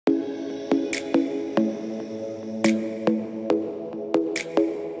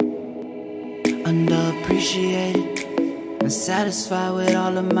appreciated and satisfied with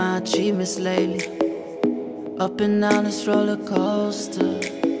all of my achievements lately. Up and down this roller coaster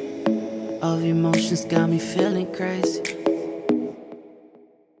of emotions got me feeling crazy.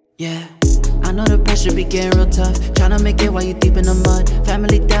 Yeah, I know the pressure be getting real tough, tryna make it while you deep in the mud.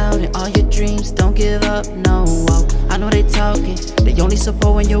 Family doubting all your dreams, don't give up, no. I know they talking, they only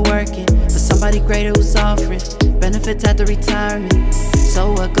support when you're working for somebody greater who's offering benefits after retirement.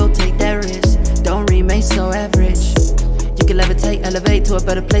 So what, go take that risk, don't remain so average. You can levitate, elevate to a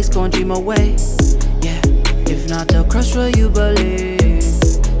better place, go and dream away. Yeah, if not they'll crush what you believe,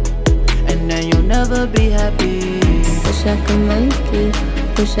 and then you'll never be happy. Wish I could make you,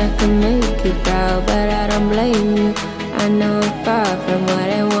 wish I could make you proud, but I don't blame you. I know I'm far from what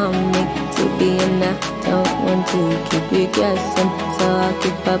they want me to be, and I don't want to keep you guessing, so I'll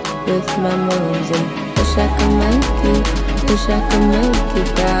keep up with my moves. And wish I could make you, wish I could make you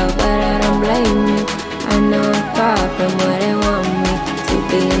proud, but I don't blame you. I know I'm far from what they want me to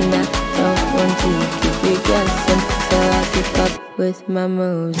be, and I don't want to keep you guessing, so I'll keep up with my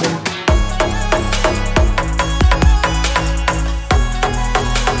moves. And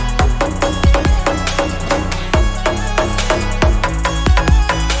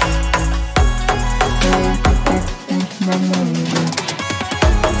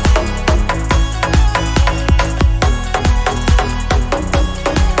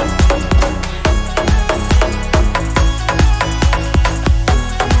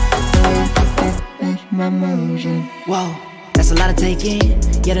whoa, that's a lot to take in.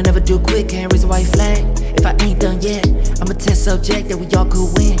 Yet I never do quick, can't raise a white flag. If I ain't done yet, I'm a test subject that we all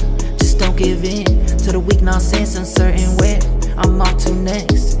could win. Just don't give in to the weak nonsense, uncertain where I'm off to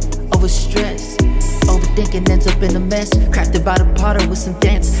next. Overstressed, overthinking ends up in a mess. Crafted by the potter with some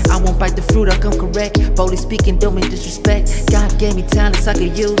dents. I won't bite the fruit, I'll come correct. Boldly speaking, don't mean disrespect. God gave me talents I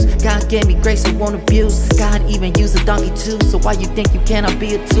could use, God gave me grace I won't abuse. God even used a donkey too, so why you think you cannot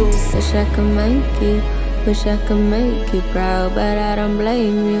be a tool? Wish I could make you, wish I could make you proud, but I don't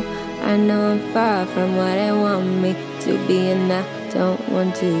blame you. I know I'm far from what they want me to be, and I don't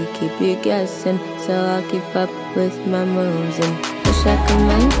want to keep you guessing, so I'll keep up with my moves. And wish I could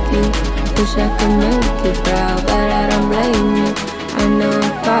make you, wish I could make you proud, but I don't blame you. I know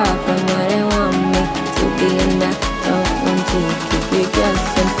I'm far from what they want me to be, and I don't want to keep you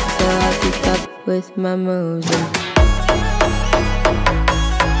guessing, so I'll keep up with my moves. And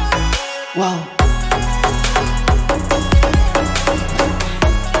whoa.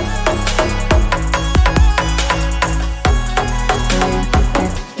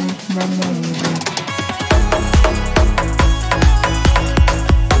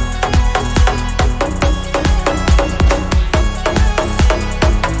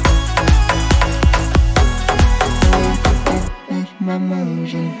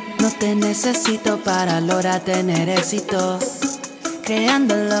 No te necesito para lograr tener éxito.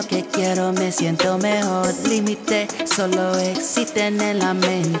 Creando lo que quiero me siento mejor. Límite solo existen en la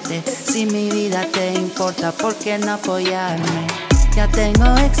mente. Si mi vida te importa, ¿por qué no apoyarme? Ya tengo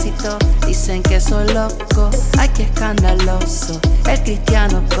éxito, dicen que soy loco. Ay, qué escandaloso, el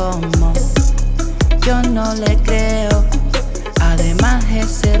cristiano como yo no le creo. Además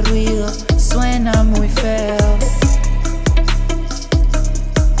ese ruido suena muy feo.